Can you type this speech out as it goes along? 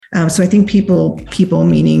So I think people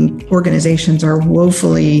meaning organizations, are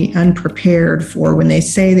woefully unprepared for when they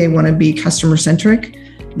say they want to be customer centric.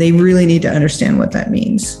 They really need to understand what that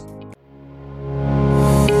means.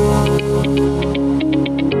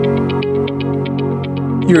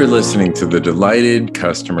 You're listening to the Delighted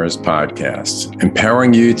Customers Podcast,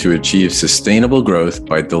 empowering you to achieve sustainable growth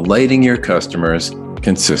by delighting your customers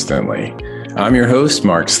consistently. I'm your host,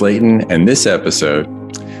 Mark Slayton, and this episode,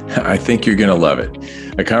 I think you're going to love it.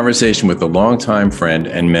 A conversation with a longtime friend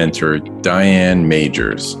and mentor, Diane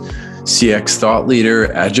Majors, CX thought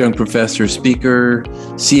leader, adjunct professor, speaker,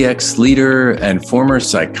 CX leader, and former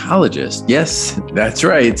psychologist. Yes, that's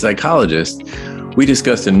right, psychologist. We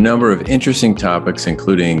discussed a number of interesting topics,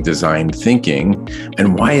 including design thinking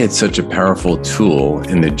and why it's such a powerful tool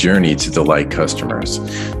in the journey to delight customers.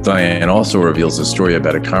 Diane also reveals a story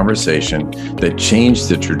about a conversation that changed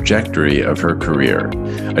the trajectory of her career.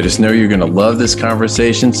 I just know you're going to love this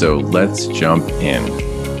conversation, so let's jump in.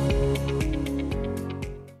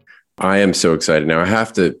 I am so excited. Now I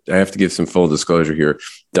have to give some full disclosure here.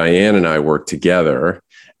 Diane and I worked together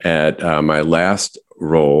at my last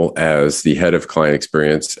role as the head of client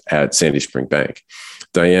experience at Sandy Spring Bank.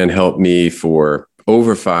 Diane helped me for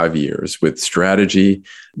over 5 years with strategy,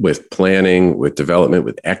 with planning, with development,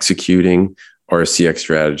 with executing our CX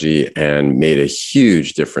strategy, and made a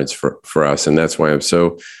huge difference for us. And that's why I'm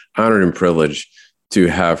so honored and privileged to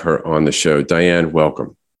have her on the show. Diane,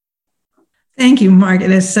 welcome. Thank you, Mark.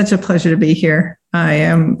 It is such a pleasure to be here.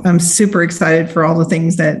 I'm super excited for all the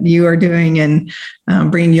things that you are doing and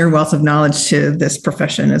bringing your wealth of knowledge to this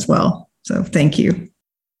profession as well. So thank you.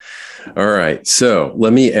 All right. So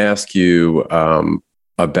let me ask you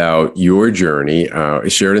about your journey.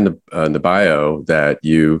 Shared in the bio that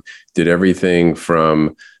you did everything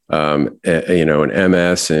from an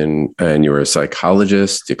MS and you were a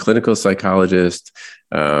psychologist, a clinical psychologist.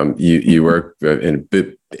 You worked in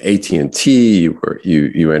AT&T.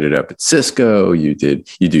 You ended up at Cisco. You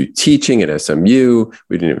do teaching at SMU.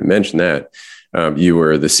 We didn't even mention that. You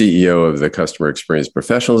were the CEO of the Customer Experience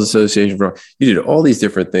Professionals Association. You did all these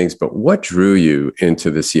different things, but what drew you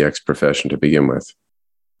into the CX profession to begin with?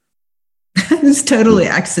 It was totally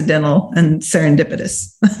accidental and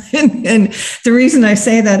serendipitous. and the reason I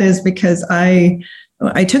say that is because I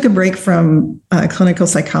took a break from clinical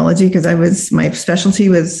psychology because my specialty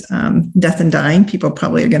was death and dying. People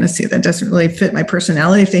probably are going to see that doesn't really fit my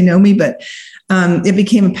personality if they know me, but it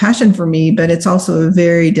became a passion for me. But it's also a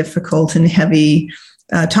very difficult and heavy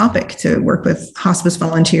topic to work with hospice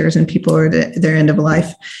volunteers and people who are at their end of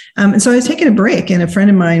life. And so I was taking a break, and a friend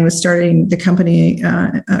of mine was starting a company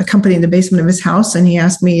in the basement of his house, and he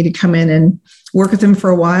asked me to come in and work with him for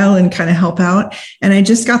a while and kind of help out. And I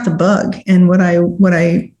just got the bug. And when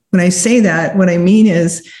I say that, what I mean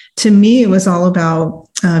is, to me, it was all about,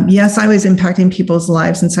 yes, I was impacting people's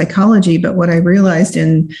lives in psychology, but what I realized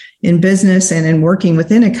in business and in working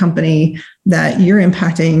within a company, that you're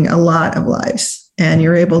impacting a lot of lives. And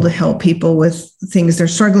you're able to help people with things they're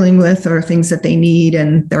struggling with or things that they need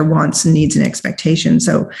and their wants and needs and expectations.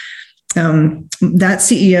 So that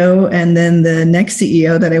CEO and then the next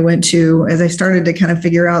CEO that I went to, as I started to kind of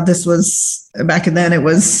figure out, this was back then, it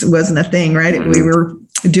wasn't a thing, right? We were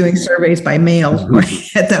doing surveys by mail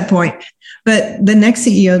at that point. But the next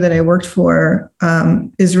CEO that I worked for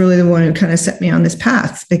is really the one who kind of set me on this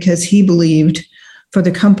path, because he believed for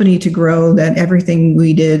the company to grow that everything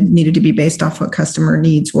we did needed to be based off what customer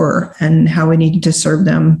needs were and how we needed to serve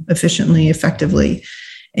them efficiently, effectively.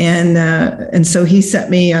 And so he set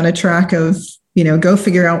me on a track of, go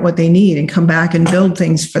figure out what they need and come back and build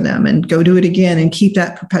things for them and go do it again and keep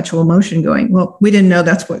that perpetual motion going. Well, we didn't know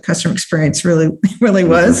that's what customer experience really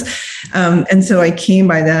was. And so I came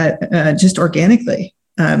by that just organically.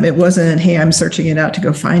 It wasn't, hey, I'm searching it out to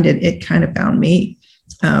go find it. It kind of found me.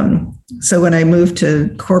 So when I moved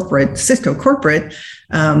to Cisco corporate,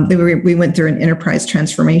 we went through an enterprise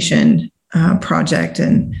transformation project,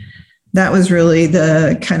 and that was really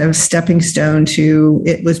the kind of stepping stone to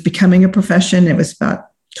it was becoming a profession. It was about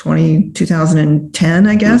 2010,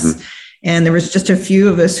 I guess. Mm-hmm. And there was just a few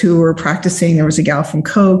of us who were practicing. There was a gal from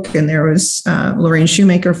Coke, and there was Lorraine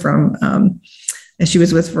Shoemaker from, she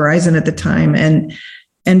was with Verizon at the time.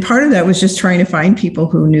 And part of that was just trying to find people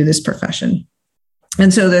who knew this profession.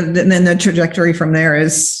 And so then the trajectory from there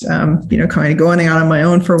is, kind of going out on my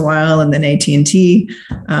own for a while. And then AT&T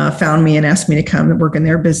found me and asked me to come and work in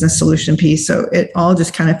their business solution piece. So it all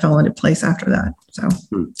just kind of fell into place after that. So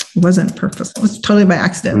it wasn't purposeful. It was totally by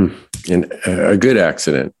accident. And a good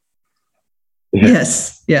accident. Yeah.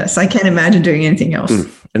 Yes. I can't imagine doing anything else.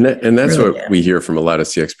 And that's really, what we hear from a lot of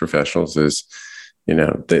CX professionals is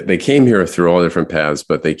They came here through all different paths,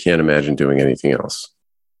 but they can't imagine doing anything else.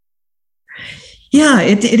 Yeah,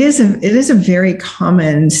 it is a very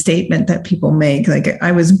common statement that people make. Like,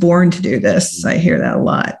 I was born to do this. I hear that a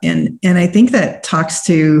lot. And I think that talks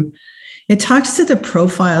to the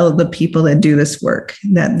profile of the people that do this work,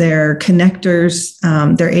 that they're connectors.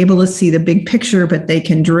 They're able to see the big picture, but they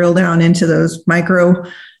can drill down into those micro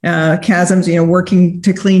chasms, working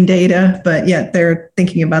to clean data, but yet they're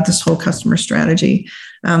thinking about this whole customer strategy.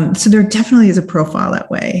 So there definitely is a profile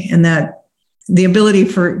that way, and that the ability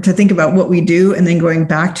to think about what we do and then going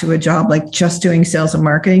back to a job like just doing sales and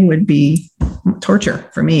marketing would be torture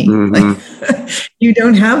for me. Mm-hmm. Like, you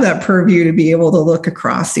don't have that purview to be able to look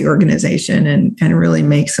across the organization and really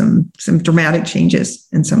make some dramatic changes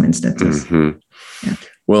in some instances. Mm-hmm. Yeah.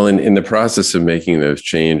 Well, in the process of making those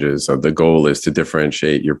changes, the goal is to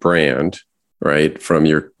differentiate your brand, right, from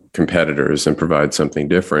your competitors and provide something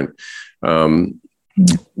different.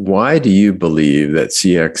 Why do you believe that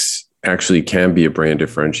CX actually can be a brand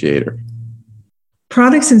differentiator?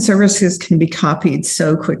 Products and services can be copied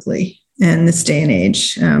so quickly in this day and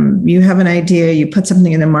age. You have an idea, you put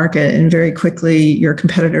something in the market, and very quickly your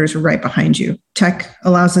competitors are right behind you. Tech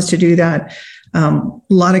allows us to do that. A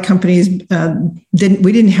lot of companies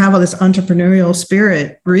didn't have all this entrepreneurial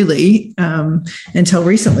spirit really until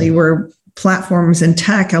recently, where platforms and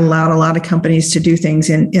tech allowed a lot of companies to do things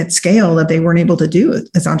at scale that they weren't able to do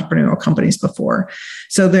as entrepreneurial companies before.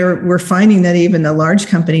 So we're finding that even the large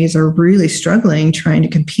companies are really struggling trying to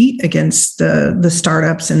compete against the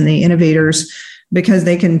startups and the innovators, because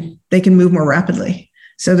they can move more rapidly.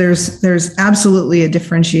 So there's absolutely a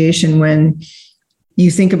differentiation when you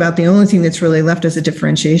think about the only thing that's really left as a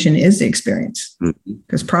differentiation is the experience,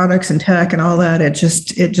 because products and tech and all that, it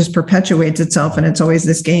just perpetuates itself. And it's always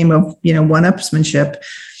this game of, one-upsmanship,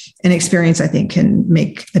 and experience, I think, can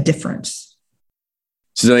make a difference.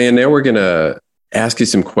 So Diane, now we're going to ask you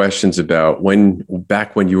some questions about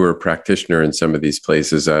back when you were a practitioner in some of these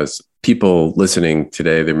places. As people listening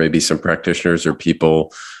today, there may be some practitioners or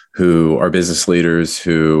people who are business leaders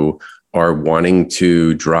who are wanting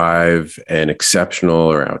to drive an exceptional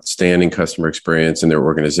or outstanding customer experience in their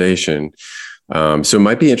organization. So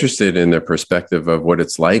might be interested in the perspective of what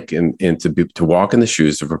it's like and to walk in the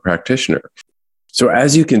shoes of a practitioner. So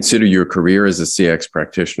as you consider your career as a CX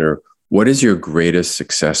practitioner, what is your greatest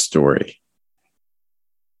success story?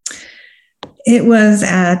 It was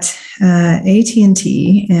at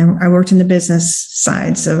AT&T, and I worked in the business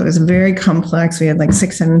side, so it was very complex. We had like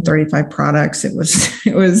 635 products. It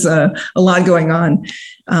was a lot going on.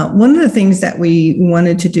 One of the things that we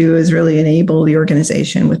wanted to do is really enable the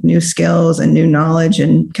organization with new skills and new knowledge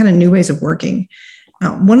and kind of new ways of working.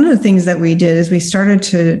 One of the things that we did is we started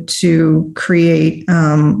to create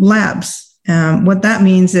labs. What that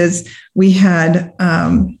means is we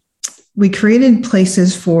created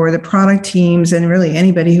places for the product teams and really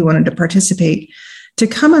anybody who wanted to participate to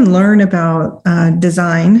come and learn about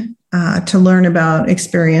design, to learn about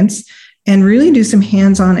experience, and really do some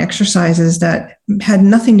hands-on exercises that had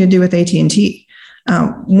nothing to do with AT&T.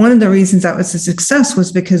 One of the reasons that was a success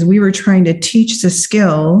was because we were trying to teach the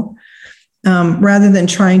skill rather than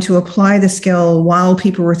trying to apply the skill while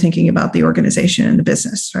people were thinking about the organization and the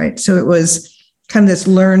business, right? So it was kind of this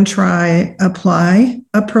learn, try, apply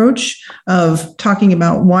approach of talking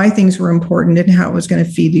about why things were important and how it was going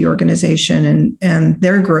to feed the organization and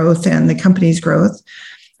their growth and the company's growth,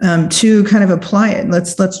 to kind of apply it.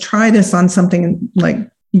 Let's try this on something like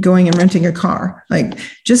going and renting a car, like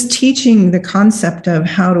just teaching the concept of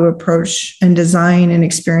how to approach and design and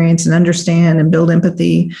experience and understand and build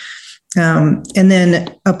empathy. And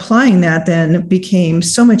then applying that then became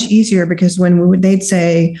so much easier, because when they'd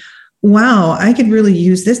say, wow, I could really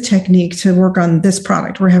use this technique to work on this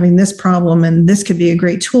product. We're having this problem, and this could be a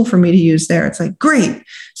great tool for me to use there. It's like, great.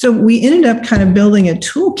 So we ended up kind of building a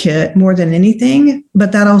toolkit more than anything,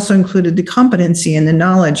 but that also included the competency and the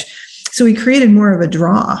knowledge. So we created more of a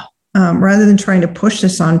draw. Rather than trying to push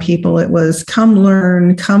this on people, it was come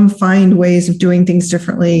learn, come find ways of doing things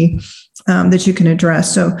differently that you can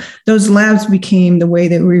address. So those labs became the way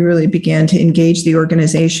that we really began to engage the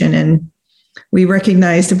organization. And we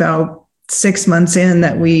recognized about 6 months in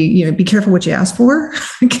that be careful what you ask for,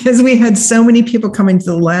 because we had so many people coming to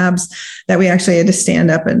the labs that we actually had to stand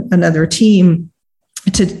up another team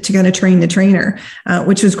to kind of train the trainer,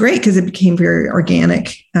 which was great because it became very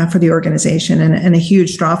organic for the organization and a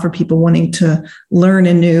huge draw for people wanting to learn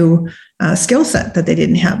a new skill set that they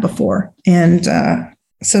didn't have before. And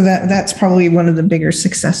so that's probably one of the bigger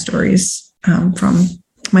success stories from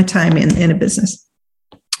my time in a business.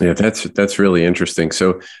 Yeah, that's really interesting.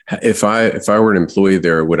 So if I were an employee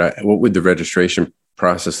there, what would the registration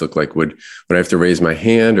process look like? Would I have to raise my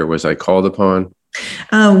hand, or was I called upon?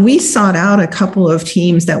 We sought out a couple of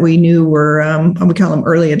teams that we knew were, we call them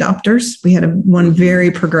early adopters. We had one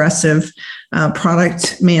very progressive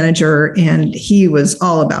product manager, and he was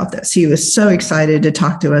all about this. He was so excited to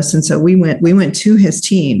talk to us. And so we went to his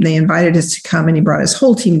team. They invited us to come, and he brought his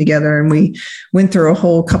whole team together, and we went through a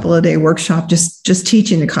whole couple of day workshop, just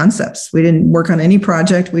teaching the concepts. We didn't work on any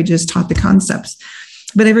project. We just taught the concepts.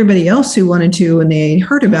 But everybody else who wanted to, when they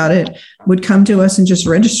heard about it, would come to us and just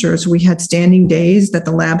register. So we had standing days that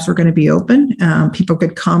the labs were going to be open. People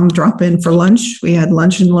could come drop in for lunch. We had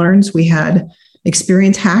lunch and learns. We had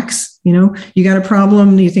experience hacks. You got a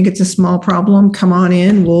problem. You think it's a small problem? Come on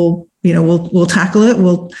in. We'll tackle it.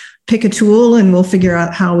 We'll pick a tool and we'll figure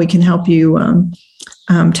out how we can help you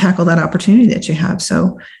tackle that opportunity that you have.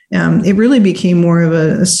 So it really became more of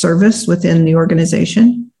a service within the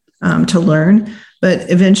organization to learn.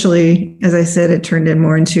 But eventually, as I said, it turned in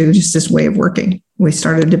more into just this way of working. We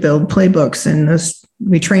started to build playbooks, and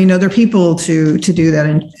we trained other people to do that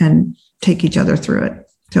and take each other through it.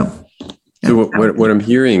 So what I'm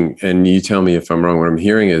hearing, and you tell me if I'm wrong, what I'm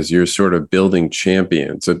hearing is you're sort of building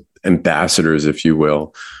champions, ambassadors, if you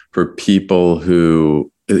will, for people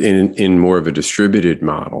who in more of a distributed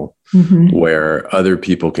model, where other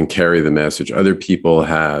people can carry the message. Other people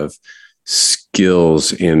have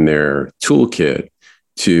skills in their toolkit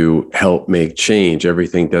to help make change.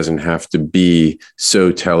 Everything doesn't have to be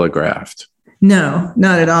so telegraphed. No,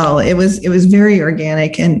 not at all. It was very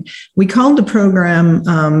organic, and we called the program.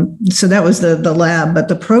 So that was the lab, but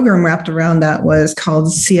the program wrapped around that was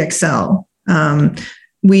called CXL.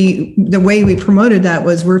 The way we promoted that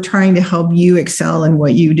was we're trying to help you excel in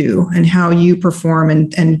what you do and how you perform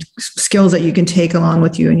and skills that you can take along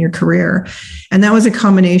with you in your career. And that was a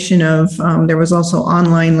combination of, there was also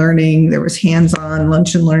online learning, there was hands-on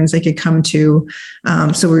lunch and learns they could come to.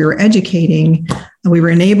 So we were educating, we were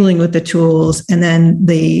enabling with the tools, and then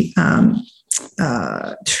the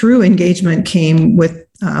true engagement came with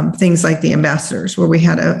things like the ambassadors, where we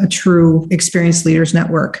had a true experienced leaders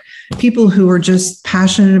network, people who were just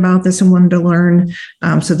passionate about this and wanted to learn.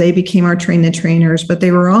 So they became our train the trainers, but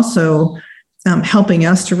they were also helping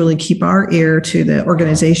us to really keep our ear to the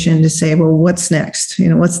organization to say, well, what's next?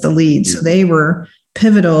 What's the lead? So they were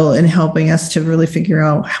pivotal in helping us to really figure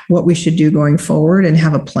out what we should do going forward and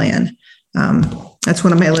have a plan. That's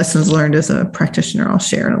one of my lessons learned as a practitioner. I'll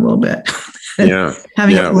share in a little bit. Yeah.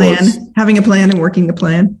 having a plan and working the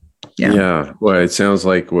plan. Yeah. Yeah. Well, it sounds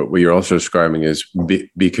like what you're also describing is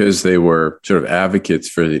because they were sort of advocates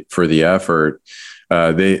for the effort.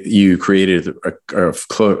 You created a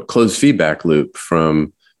closed feedback loop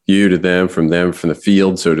from you to them, from the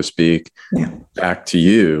field, so to speak, back to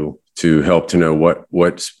you to help to know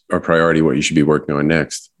what's our priority, what you should be working on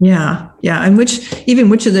next. Yeah. Yeah. And which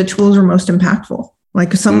of the tools are most impactful.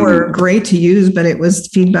 Like some were great to use, but it was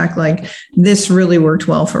feedback like this really worked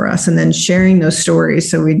well for us. And then sharing those stories.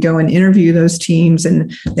 So we'd go and interview those teams and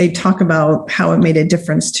they'd talk about how it made a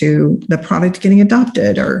difference to the product getting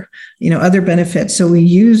adopted or, other benefits. So we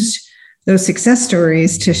used those success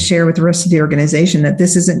stories to share with the rest of the organization that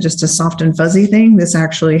this isn't just a soft and fuzzy thing. This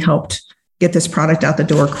actually helped get this product out the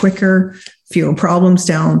door quicker, fewer problems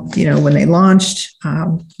down, when they launched,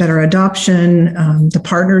 better adoption. The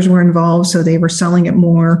partners were involved, so they were selling it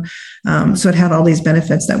more. So it had all these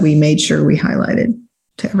benefits that we made sure we highlighted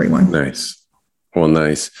to everyone. Nice. Well,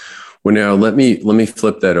 nice. Well, now let me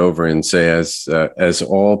flip that over and say, as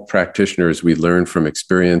all practitioners, we learn from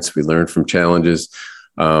experience, we learn from challenges.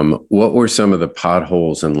 What were some of the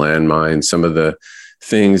potholes and landmines, some of the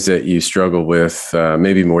things that you struggle with,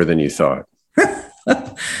 maybe more than you thought?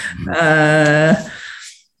 I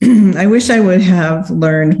wish I would have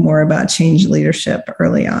learned more about change leadership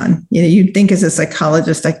early on. You'd think as a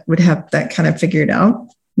psychologist, I would have that kind of figured out.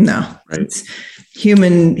 No, right. It's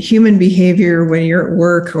human behavior when you're at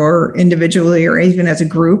work or individually or even as a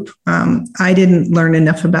group. I didn't learn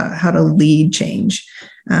enough about how to lead change.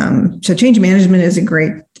 So change management is a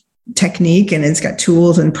great technique and it's got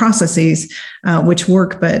tools and processes which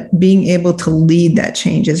work, but being able to lead that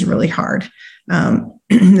change is really hard.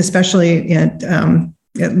 Especially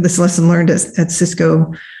this lesson learned at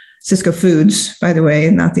Cisco Foods, by the way,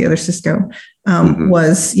 not the other Cisco,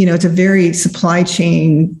 was, it's a very supply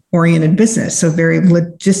chain oriented business. So very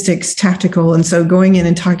logistics, tactical. And so going in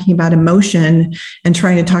and talking about emotion and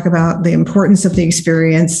trying to talk about the importance of the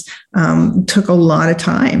experience took a lot of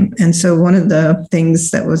time. And so one of the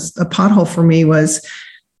things that was a pothole for me was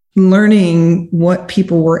learning what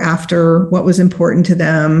people were after, what was important to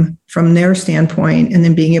them from their standpoint, and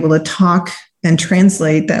then being able to talk and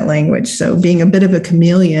translate that language. So being a bit of a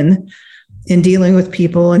chameleon in dealing with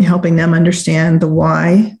people and helping them understand the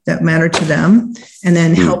why that mattered to them, and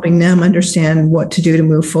then helping them understand what to do to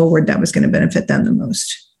move forward that was going to benefit them the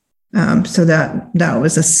most. So that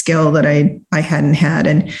was a skill that I hadn't had.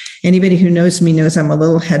 And anybody who knows me knows I'm a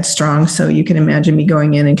little headstrong. So you can imagine me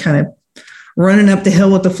going in and kind of running up the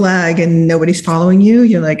hill with the flag and nobody's following you.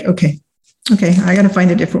 You're like, okay, I got to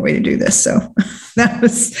find a different way to do this. So that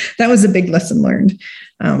was a big lesson learned.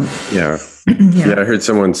 Yeah. I heard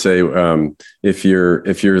someone say, if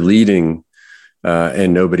you're leading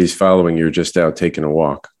and nobody's following, you're just out taking a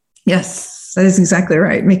walk. Yes, that is exactly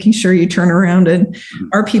right. Making sure you turn around and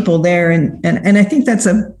are people there. And I think that's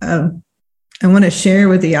I want to share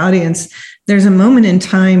with the audience, there's a moment in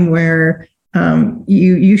time where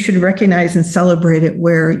you should recognize and celebrate it,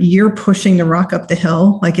 where you're pushing the rock up the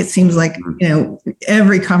hill. Like it seems like,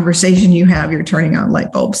 every conversation you have, you're turning on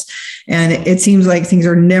light bulbs, and it seems like things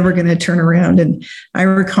are never going to turn around. And I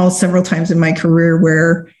recall several times in my career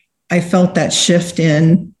where I felt that shift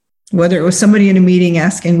in, whether it was somebody in a meeting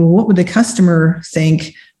asking, well, what would the customer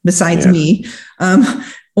think besides me?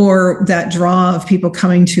 Or that draw of people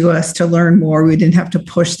coming to us to learn more. We didn't have to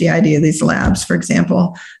push the idea of these labs, for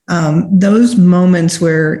example. Those moments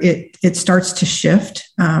where it starts to shift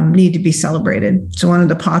need to be celebrated. So one of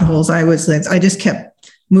the potholes I just kept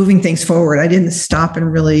moving things forward. I didn't stop and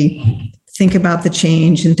really think about the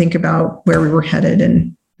change and think about where we were headed.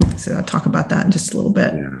 And so I'll talk about that in just a little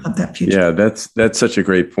bit, of that future. Yeah, that's such a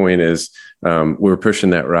great point. Is we're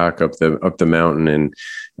pushing that rock up the mountain and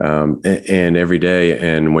every day.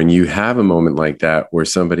 And when you have a moment like that where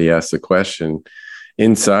somebody asks a question,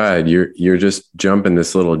 inside you're just jumping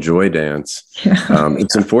this little joy dance.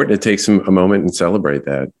 It's important to take a moment and celebrate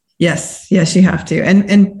that. Yes, you have to,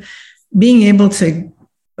 and being able to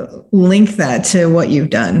link that to what you've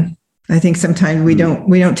done. I think sometimes we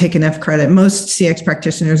don't take enough credit. Most CX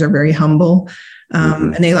practitioners are very humble,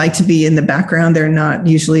 and they like to be in the background. They're not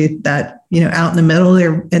usually that, out in the middle.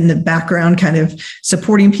 They're in the background, kind of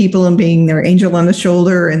supporting people and being their angel on the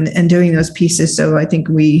shoulder and doing those pieces. So I think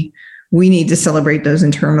we need to celebrate those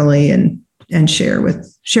internally and share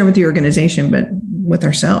with the organization, but with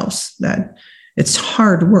ourselves, that it's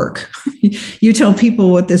hard work. You tell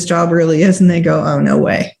people what this job really is, and they go, "Oh, no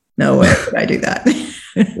way could I do that."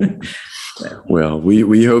 Well,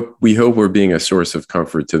 we hope we're being a source of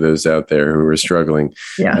comfort to those out there who are struggling.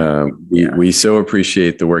 We so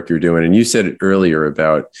appreciate the work you're doing. And you said earlier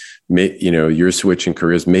about, you're switching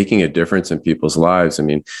careers, making a difference in people's lives. I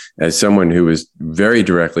mean, as someone who was very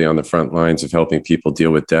directly on the front lines of helping people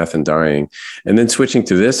deal with death and dying, and then switching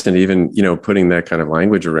to this and even, putting that kind of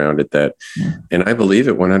language around it, and I believe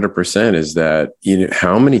it 100% is that,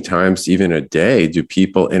 how many times even a day do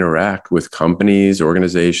people interact with companies,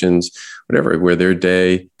 organizations, whatever, where their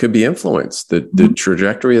day could be influenced, the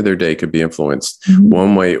trajectory of their day could be influenced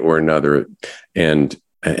one way or another. And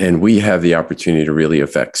we have the opportunity to really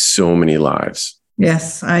affect so many lives.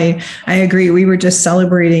 Yes, I agree. We were just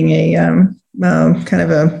celebrating a kind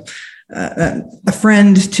of a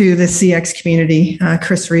friend to the CX community,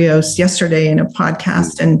 Chris Rios, yesterday in a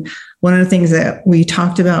podcast. And one of the things that we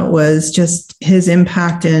talked about was just his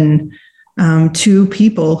impact in two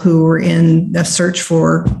people who were in a search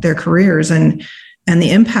for their careers and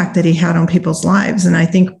the impact that he had on people's lives. And I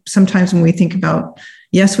think sometimes when we think about,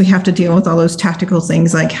 yes, we have to deal with all those tactical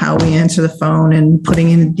things like how we answer the phone and putting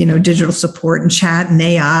in, digital support and chat and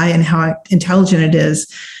AI and how intelligent it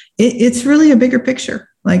is. It's really a bigger picture.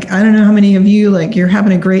 Like, I don't know how many of you, like, you're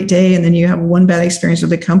having a great day and then you have one bad experience with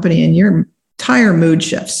the company and your entire mood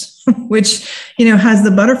shifts, which, has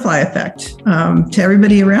the butterfly effect to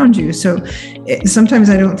everybody around you. So sometimes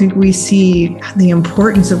I don't think we see the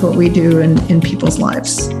importance of what we do in people's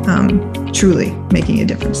lives, truly making a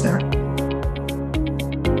difference there.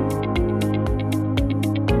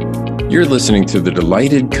 You're listening to the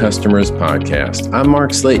Delighted Customers Podcast. I'm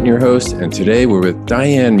Mark Slayton, your host, and today we're with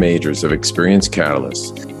Diane Majors of Experience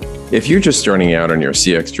Catalyst. If you're just starting out on your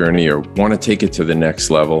CX journey or want to take it to the next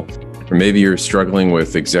level, or maybe you're struggling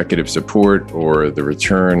with executive support or the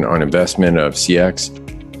return on investment of CX,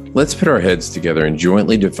 let's put our heads together and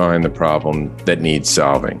jointly define the problem that needs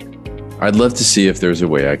solving. I'd love to see if there's a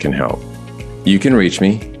way I can help. You can reach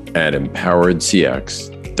me at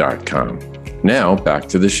empoweredcx.com. Now, back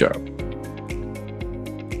to the show.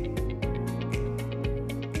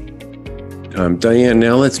 Diane,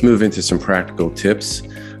 now let's move into some practical tips,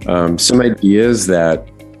 some ideas that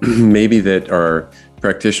maybe that our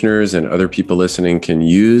practitioners and other people listening can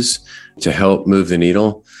use to help move the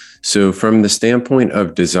needle. So from the standpoint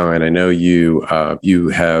of design, I know you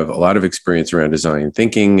have a lot of experience around design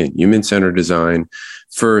thinking and human-centered design.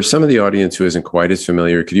 For some of the audience who isn't quite as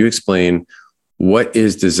familiar, could you explain what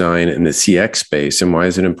is design in the CX space and why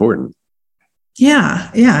is it important? Yeah,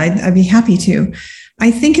 I'd be happy to. I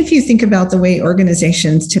think if you think about the way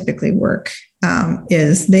organizations typically work,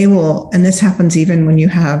 is they will, and this happens even when you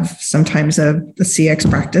have sometimes a CX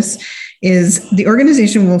practice, is the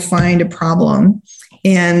organization will find a problem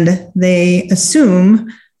and they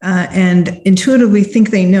assume and intuitively think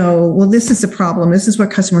they know, well, this is the problem. This is what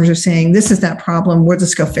customers are saying. This is that problem. We'll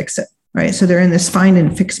just go fix it, right? So they're in this find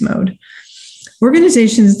and fix mode.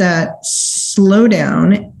 Organizations that slow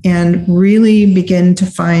down and really begin to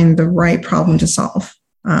find the right problem to solve.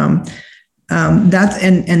 That's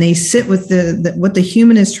and they sit with the what the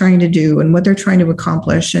human is trying to do and what they're trying to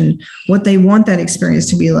accomplish and what they want that experience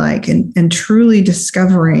to be like, and truly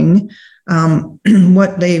discovering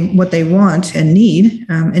what they want and need,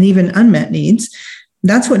 and even unmet needs.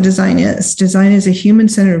 That's what design is. Design is a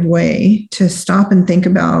human-centered way to stop and think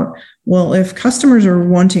about, well, if customers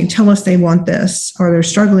are tell us they want this, or they're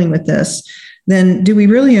struggling with this, then do we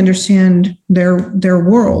really understand their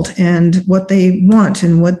world and what they want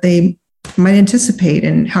and what they might anticipate,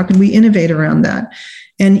 and how can we innovate around that?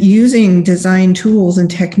 And using design tools and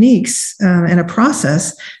techniques and a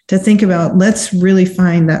process to think about, let's really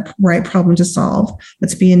find that right problem to solve.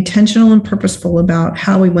 Let's be intentional and purposeful about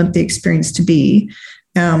how we want the experience to be.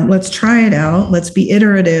 Let's try it out. Let's be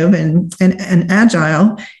iterative and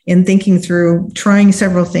agile in thinking through trying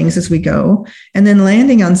several things as we go, and then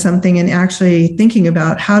landing on something and actually thinking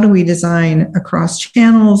about how do we design across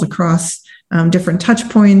channels, across different touch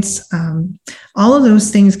points. All of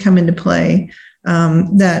those things come into play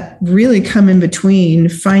that really come in between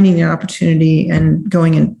finding an opportunity and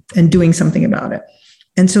going and doing something about it.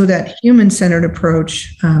 And so that human-centered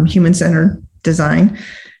approach, human-centered design,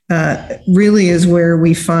 really is where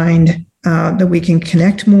we find that we can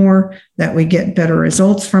connect more, that we get better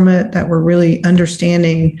results from it, that we're really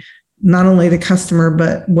understanding not only the customer,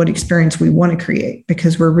 but what experience we want to create,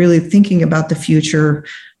 because we're really thinking about the future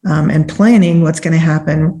and planning what's going to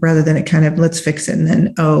happen, rather than it kind of, let's fix it and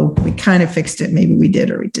then, oh, we kind of fixed it, maybe we did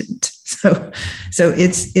or we didn't. So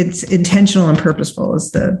it's intentional and purposeful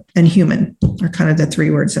and human are kind of the three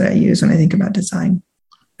words that I use when I think about design.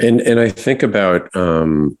 And I think about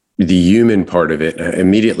the human part of it. I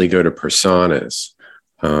immediately go to personas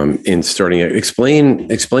in starting. Explain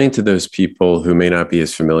to those people who may not be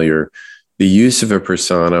as familiar the use of a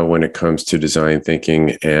persona when it comes to design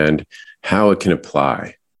thinking and how it can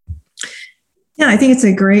apply. Yeah, I think it's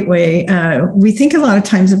a great way. We think a lot of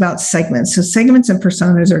times about segments. So segments and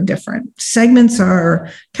personas are different. Segments are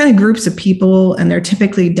kind of groups of people, and they're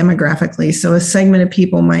typically demographically. So a segment of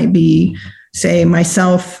people might be, say,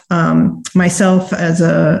 myself as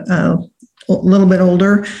a little bit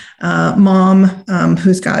older mom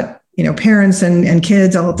who's got parents and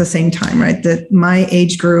kids all at the same time, right? That my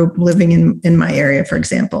age group living in my area, for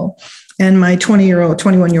example, and my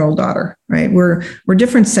 21-year-old daughter, right? We're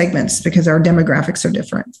different segments because our demographics are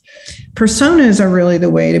different. Personas are really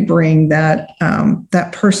the way to bring that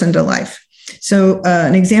person to life. So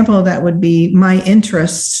an example of that would be my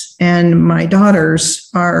interests and my daughter's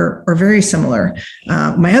are very similar.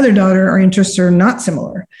 My other daughter, our interests are not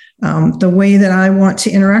similar. The way that I want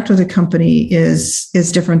to interact with a company is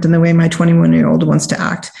different than the way my 21-year-old wants to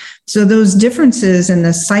act. So those differences in the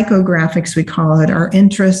psychographics, we call it, our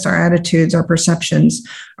interests, our attitudes, our perceptions,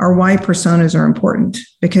 are why personas are important.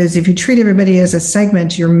 Because if you treat everybody as a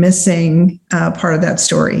segment, you're missing part of that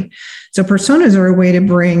story. So personas are a way to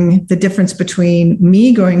bring the difference between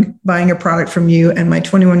me buying a product from you and my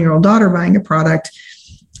 21-year-old daughter buying a product.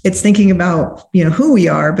 It's thinking about, who we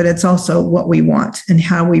are, but it's also what we want and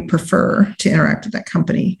how we prefer to interact with that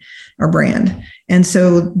company or brand. And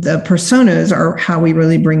so the personas are how we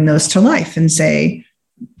really bring those to life and say,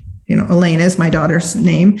 Elena is my daughter's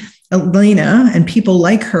name. Elena and people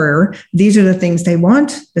like her, these are the things they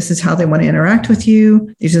want. This is how they want to interact with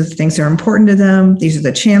you. These are the things that are important to them. These are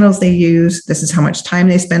the channels they use. This is how much time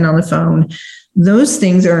they spend on the phone. Those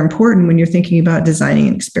things are important when you're thinking about designing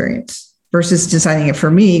an experience versus designing it for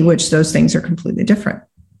me, which those things are completely different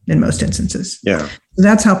in most instances. Yeah. So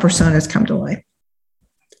that's how personas come to life.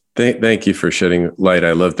 Thank you for shedding light.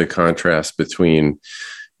 I love the contrast between,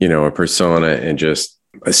 a persona and just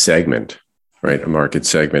a segment, right? A market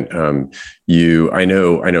segment. I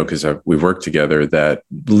know, because we've worked together, that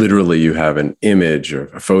literally you have an image or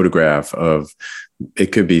a photograph of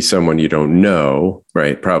it could be someone you don't know,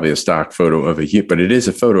 right? Probably a stock photo of but it is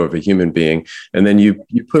a photo of a human being. And then you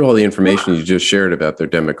put all the information you just shared about their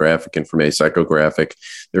demographic information, psychographic,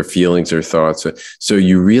 their feelings, their thoughts. So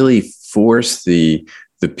you really force the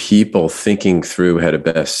people thinking through how to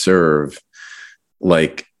best serve,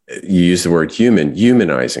 like you use the word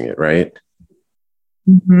humanizing it, right?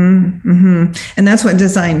 Mm-hmm, mm-hmm. And that's what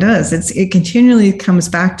design does. It continually comes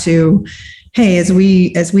back to, hey, as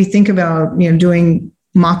we think about, doing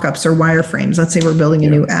mock-ups or wireframes, let's say we're building a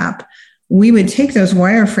new app, we would take those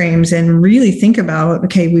wireframes and really think about,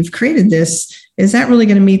 okay, we've created this. Is that really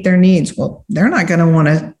going to meet their needs? Well, they're not going to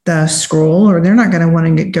want to scroll, or they're not going to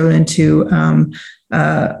want to go into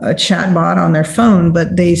a chat bot on their phone,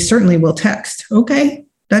 but they certainly will text. Okay,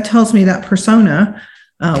 that tells me that persona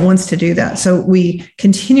wants to do that. So we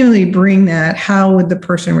continually bring that. How would the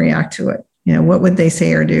person react to it? What would they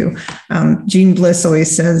say or do? Gene Bliss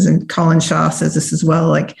always says, and Colin Shaw says this as well,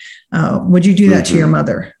 like, would you do that to your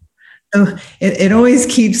mother? So it always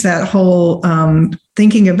keeps that whole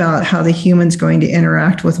thinking about how the human's going to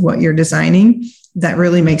interact with what you're designing. That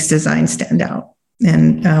really makes design stand out.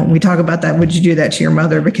 And we talk about that. Would you do that to your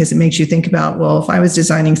mother? Because it makes you think about, well, if I was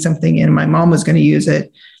designing something and my mom was going to use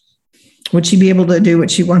it, would she be able to do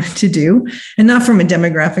what she wanted to do? And not from a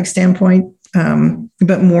demographic standpoint,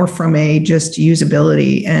 but more from a just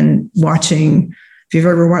usability and watching. If you've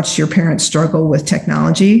ever watched your parents struggle with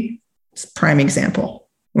technology, it's a prime example.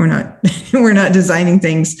 We're not designing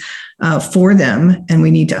things for them, and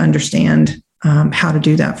we need to understand how to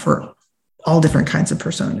do that for all different kinds of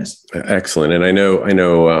personas. Excellent. And I know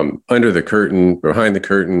under the curtain, behind the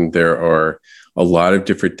curtain, there are a lot of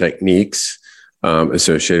different techniques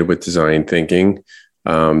associated with design thinking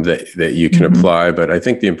that you can apply. But I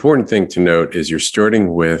think the important thing to note is you're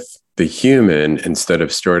starting with the human instead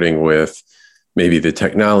of starting with maybe the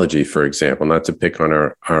technology, for example, not to pick on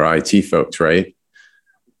our IT folks, right?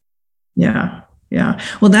 Yeah. Yeah.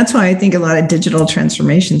 Well, that's why I think a lot of digital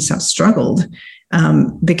transformations have struggled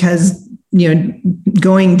because,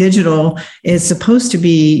 going digital is supposed to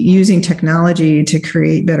be using technology to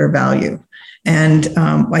create better value. And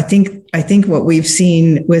I think what we've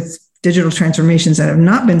seen with digital transformations that have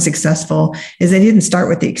not been successful is they didn't start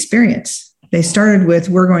with the experience. They started with,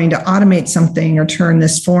 we're going to automate something or turn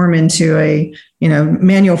this form into a,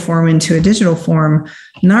 manual form into a digital form,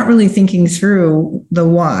 not really thinking through the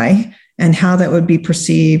why and how that would be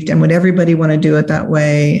perceived, and would everybody want to do it that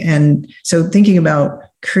way? And so thinking about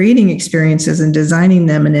creating experiences and designing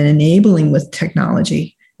them and then enabling with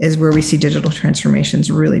technology is where we see digital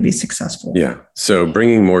transformations really be successful. Yeah. So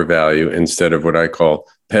bringing more value instead of what I call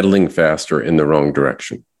pedaling faster in the wrong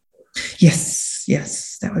direction. Yes.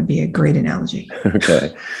 That would be a great analogy.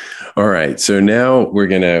 Okay. All right. So now we're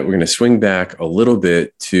gonna swing back a little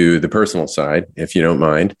bit to the personal side, if you don't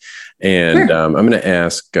mind. And sure. I'm going to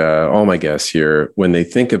ask all my guests here, when they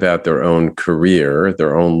think about their own career,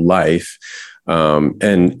 their own life, and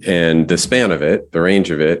the span of it, the range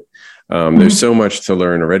of it, there's so much to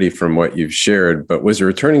learn already from what you've shared. But was there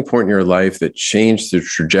a turning point in your life that changed the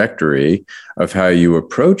trajectory of how you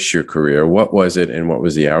approach your career? What was it, and what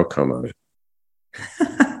was the outcome of it?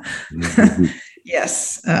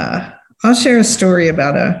 Yes. I'll share a story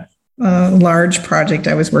about a large project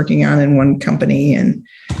I was working on in one company, and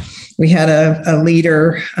we had a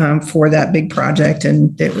leader for that big project,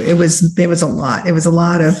 and it was a lot. It was a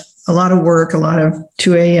lot of work, a lot of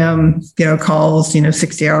 2 a.m. calls,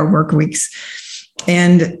 60-hour work weeks,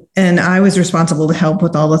 and I was responsible to help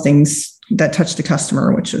with all the things that touched the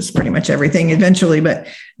customer, which was pretty much everything eventually. But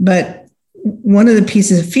one of the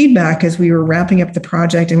pieces of feedback as we were wrapping up the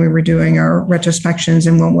project and we were doing our retrospections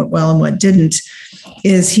and what went well and what didn't,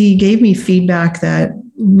 is he gave me feedback that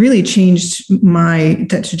really changed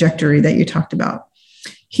that trajectory that you talked about.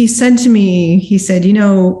 He said to me,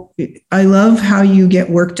 I love how you get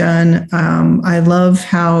work done. I love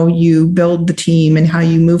how you build the team and how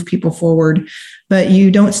you move people forward, but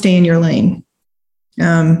you don't stay in your lane.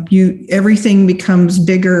 Everything becomes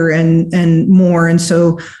bigger and more. And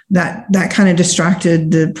so that kind of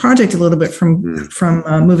distracted the project a little bit from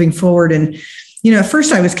moving forward. And, at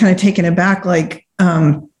first I was kind of taken aback, that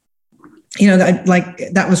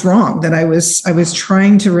was wrong, that I was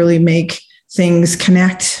trying to really make things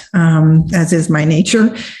connect, as is my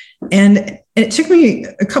nature. And it took me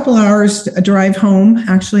a couple hours a drive home.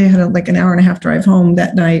 Actually, I had an hour and a half drive home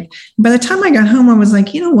that night. By the time I got home, I was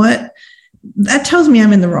like, you know what? That tells me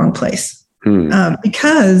I'm in the wrong place,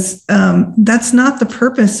 because that's not the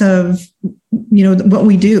purpose of, what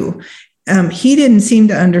we do. He didn't seem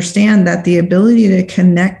to understand that the ability to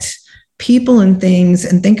connect people and things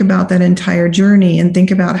and think about that entire journey and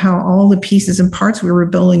think about how all the pieces and parts we were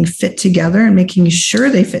building fit together and making sure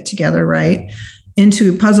they fit together right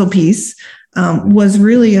into a puzzle piece was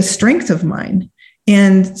really a strength of mine.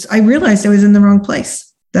 And I realized I was in the wrong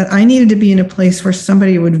place, that I needed to be in a place where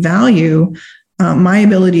somebody would value my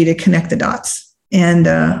ability to connect the dots. And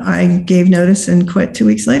I gave notice and quit 2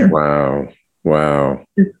 weeks later. Wow.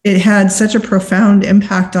 It had such a profound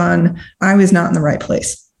impact on, I was not in the right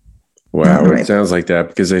place. Wow. It sounds like that,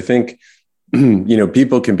 because I think,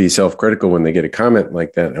 people can be self-critical when they get a comment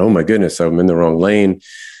like that. Oh my goodness, I'm in the wrong lane.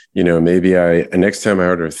 Maybe next time I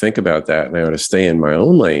ought to think about that and I ought to stay in my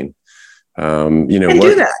own lane. How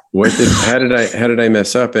did I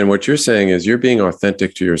mess up? And what you're saying is you're being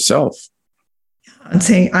authentic to yourself. And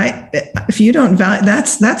saying, if you don't value,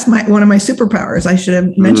 that's one of my superpowers. I should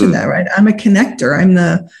have mentioned that, right? I'm a connector. I'm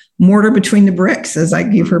the mortar between the bricks, as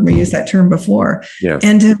you've heard me use that term before. Yeah.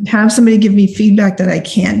 And to have somebody give me feedback that I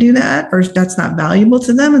can't do that, or that's not valuable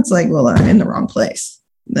to them, it's like, well, I'm in the wrong place.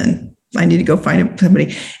 Then I need to go find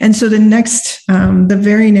somebody. And so the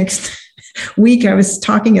very next week, I was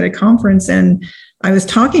talking at a conference and I was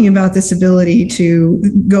talking about this ability to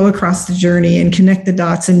go across the journey and connect the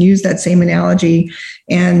dots and use that same analogy.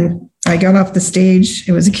 And I got off the stage.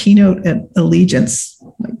 It was a keynote at Allegiance.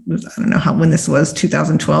 I don't know when this was,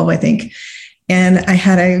 2012, I think. And I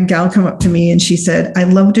had a gal come up to me and she said, I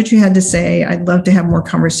loved what you had to say. I'd love to have more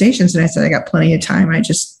conversations. And I said, I got plenty of time. I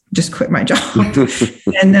just quit my job.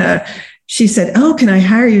 And she said, oh, can I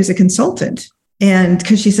hire you as a consultant? And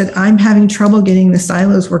because she said, I'm having trouble getting the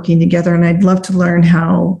silos working together. And I'd love to learn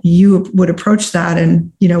how you would approach that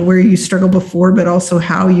and, where you struggled before, but also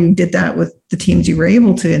how you did that with the teams you were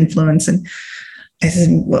able to influence. And I said,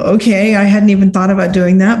 well, okay, I hadn't even thought about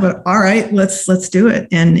doing that, but all right, let's do it.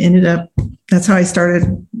 And ended up, that's how I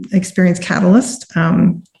started Experience Catalyst.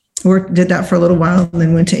 Did that for a little while and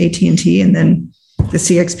then went to AT&T and then the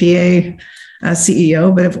CXPA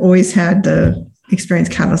CEO, but I've always had the Experience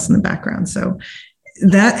Catalyst in the background. So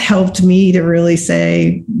that helped me to really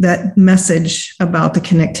say that message about the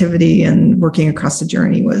connectivity and working across the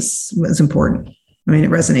journey was important. I mean, it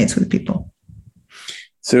resonates with people.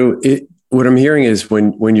 So what I'm hearing is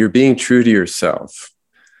when you're being true to yourself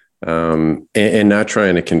and not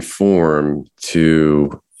trying to conform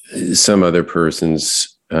to some other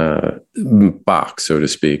person's box, so to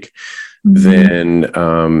speak, then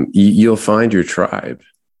you'll find your tribe.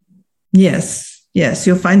 Yes,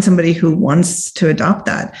 you'll find somebody who wants to adopt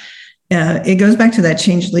that. It goes back to that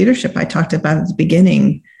change leadership I talked about at the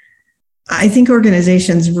beginning. I think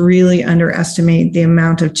organizations really underestimate the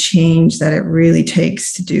amount of change that it really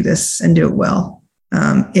takes to do this and do it well.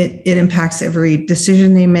 It impacts every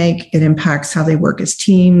decision they make. It impacts how they work as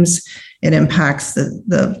teams. It impacts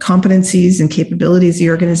the competencies and capabilities the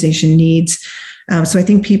organization needs. So I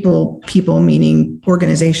think people meaning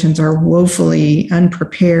organizations are woefully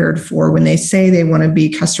unprepared for when they say they want to be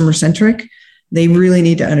customer centric. They really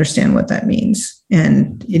need to understand what that means.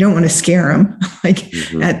 And you don't want to scare them.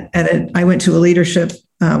 I went to a leadership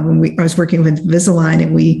when I was working with Invisalign,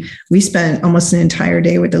 and we spent almost an entire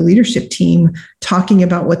day with the leadership team talking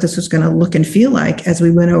about what this was going to look and feel like as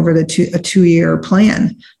we went over a 2-year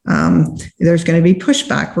plan. There's going to be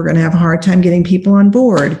pushback. We're going to have a hard time getting people on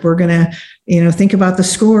board. We're going to, think about the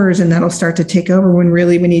scores, and that'll start to take over when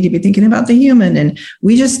really we need to be thinking about the human. And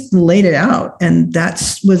we just laid it out, and that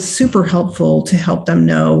was super helpful to help them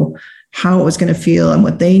know how it was going to feel and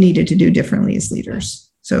what they needed to do differently as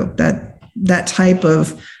leaders. So that type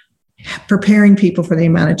of preparing people for the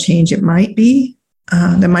amount of change that might be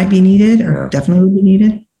needed or definitely would be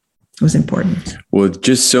needed was important. Well,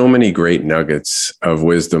 just so many great nuggets of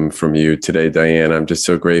wisdom from you today, Diane. I'm just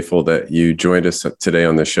so grateful that you joined us today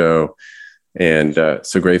on the show, and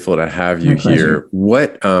so grateful to have you here.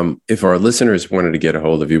 What, if our listeners wanted to get a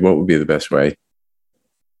hold of you, what would be the best way?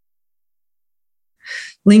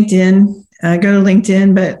 LinkedIn. Go to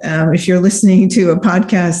LinkedIn, but if you're listening to a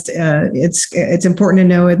podcast, it's important to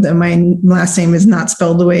know that my last name is not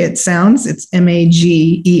spelled the way it sounds. It's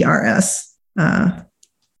Magers,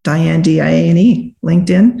 Diane, Diane,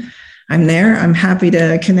 LinkedIn. I'm there. I'm happy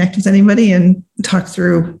to connect with anybody and talk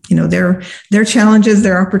through, their challenges,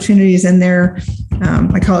 their opportunities, and their,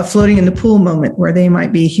 I call it floating in the pool moment, where they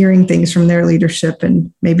might be hearing things from their leadership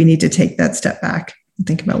and maybe need to take that step back and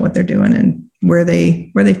think about what they're doing and where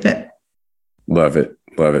they fit. Love it.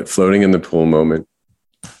 Floating in the pool moment.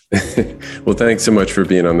 Well, thanks so much for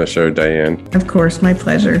being on the show, Diane. Of course. My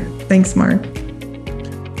pleasure. Thanks, Mark.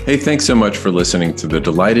 Hey, thanks so much for listening to the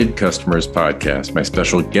Delighted Customers Podcast. My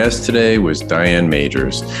special guest today was Diane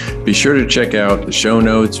Majors. Be sure to check out the show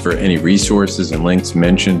notes for any resources and links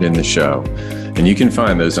mentioned in the show. And you can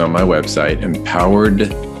find those on my website,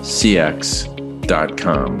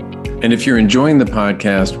 empoweredcx.com. And if you're enjoying the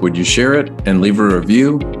podcast, would you share it and leave a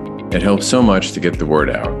review? It helps so much to get the word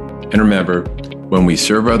out. And remember, when we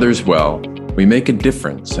serve others well, we make a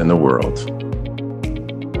difference in the world.